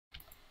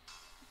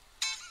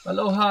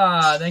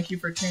Aloha! Thank you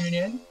for tuning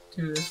in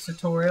to this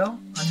tutorial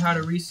on how to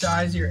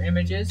resize your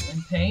images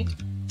in Paint.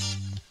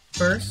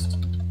 First,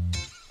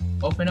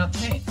 open up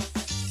Paint.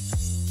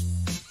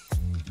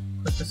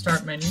 Click the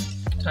Start menu,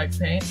 type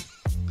Paint,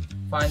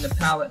 find the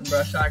palette and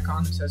brush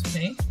icon that says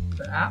Paint,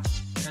 the app,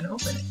 and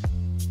open it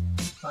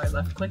by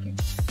left clicking.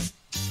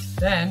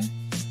 Then,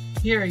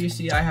 here you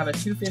see I have a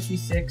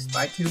 256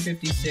 by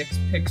 256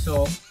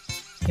 pixel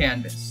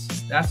canvas.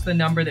 That's the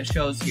number that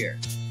shows here.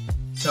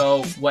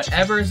 So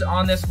whatever's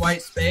on this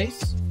white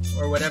space,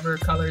 or whatever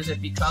colors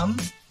it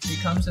becomes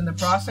in the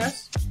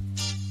process,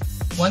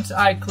 once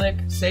I click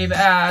Save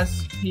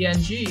As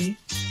PNG,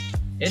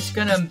 it's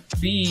gonna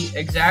be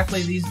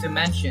exactly these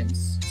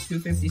dimensions,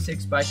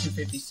 256 by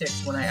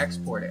 256 when I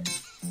export it.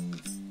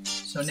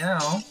 So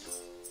now,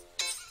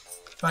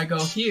 if I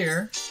go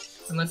here,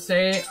 and let's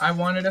say I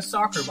wanted a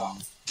soccer ball.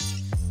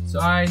 So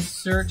I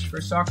search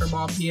for soccer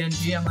ball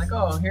PNG, I'm like,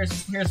 oh,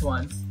 here's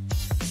one.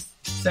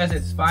 It says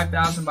it's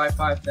 5,000 by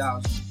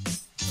 5,000.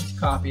 Let's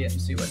copy it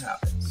and see what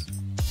happens.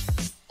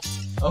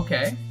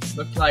 Okay,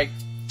 looked like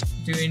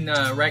doing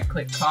right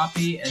click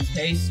copy and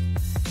paste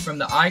from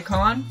the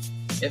icon,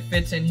 it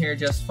fits in here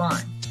just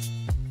fine.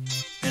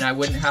 And I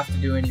wouldn't have to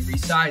do any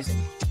resizing.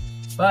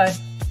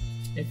 But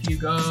if you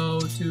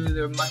go to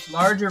the much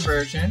larger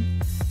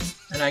version,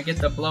 and I get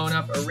the blown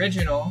up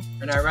original,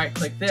 and I right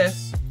click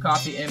this,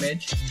 copy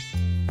image,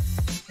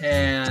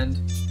 and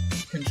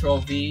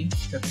Control V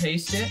to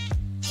paste it,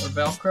 or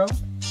Velcro,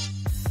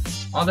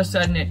 all of a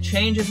sudden it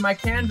changes my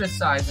canvas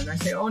size, and I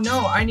say, oh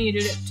no, I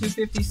needed it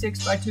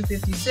 256 by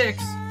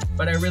 256,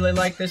 but I really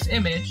like this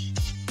image.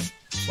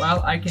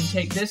 Well, I can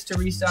take this to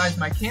resize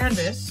my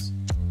canvas,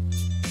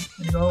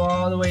 and go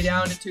all the way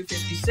down to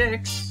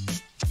 256,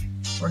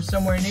 or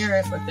somewhere near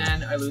it, but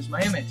then I lose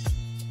my image.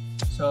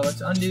 So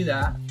let's undo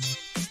that.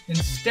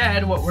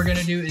 Instead, what we're going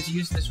to do is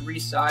use this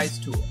resize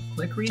tool.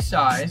 Click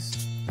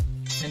resize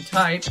and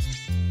type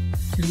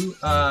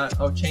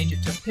change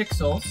it to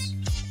pixels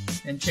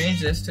and change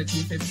this to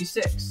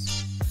 256.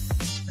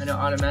 And it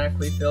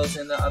automatically fills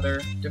in the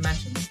other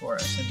dimensions for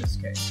us in this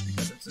case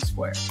because it's a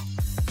square.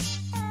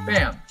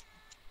 Bam!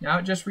 Now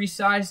it just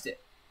resized it.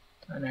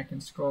 And I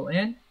can scroll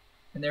in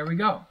and there we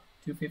go.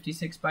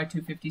 256 by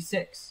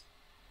 256.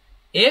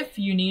 If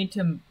you need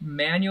to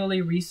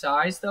manually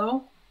resize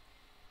though,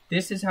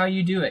 this is how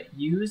you do it.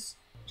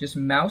 Just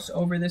mouse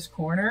over this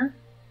corner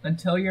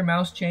until your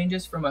mouse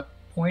changes from a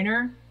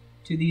pointer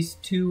to these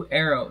two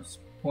arrows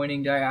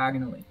pointing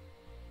diagonally.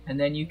 And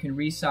then you can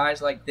resize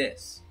like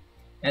this.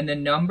 And the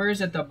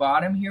numbers at the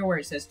bottom here where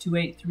it says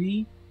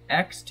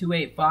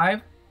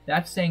 283x285,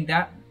 that's saying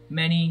that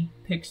many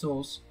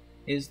pixels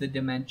is the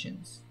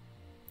dimensions.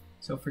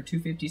 So for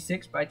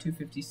 256 by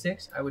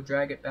 256, I would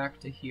drag it back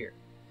to here.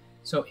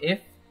 So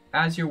if,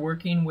 as you're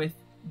working with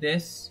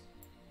this,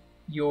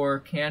 your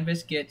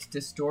canvas gets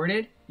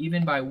distorted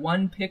even by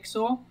 1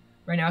 pixel.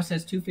 Right now it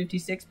says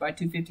 256 by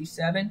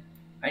 257.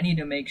 I need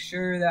to make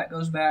sure that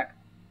goes back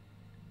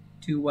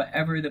to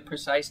whatever the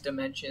precise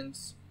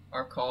dimensions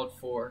are called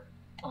for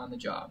on the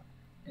job.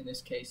 In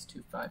this case,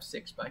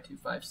 256 by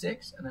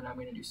 256. And then I'm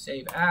going to do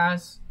Save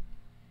As.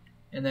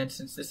 And then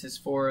since this is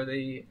for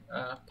the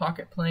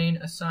pocket plane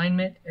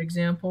assignment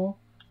example,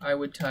 I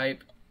would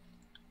type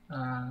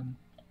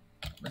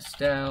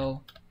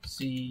Restel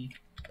C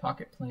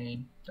pocket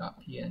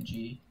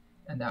plane.png,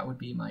 and that would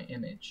be my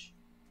image.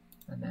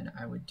 And then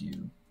I would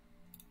do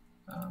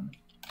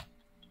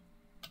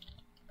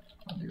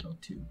I'll do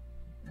 02,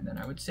 and then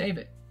I would save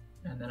it,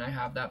 and then I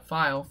have that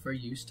file for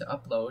use to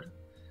upload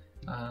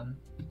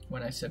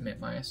when I submit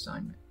my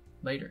assignment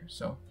later.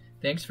 So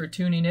thanks for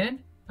tuning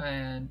in,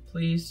 and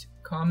please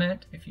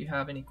comment if you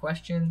have any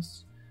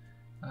questions.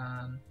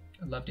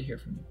 I'd love to hear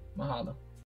from you. Mahalo.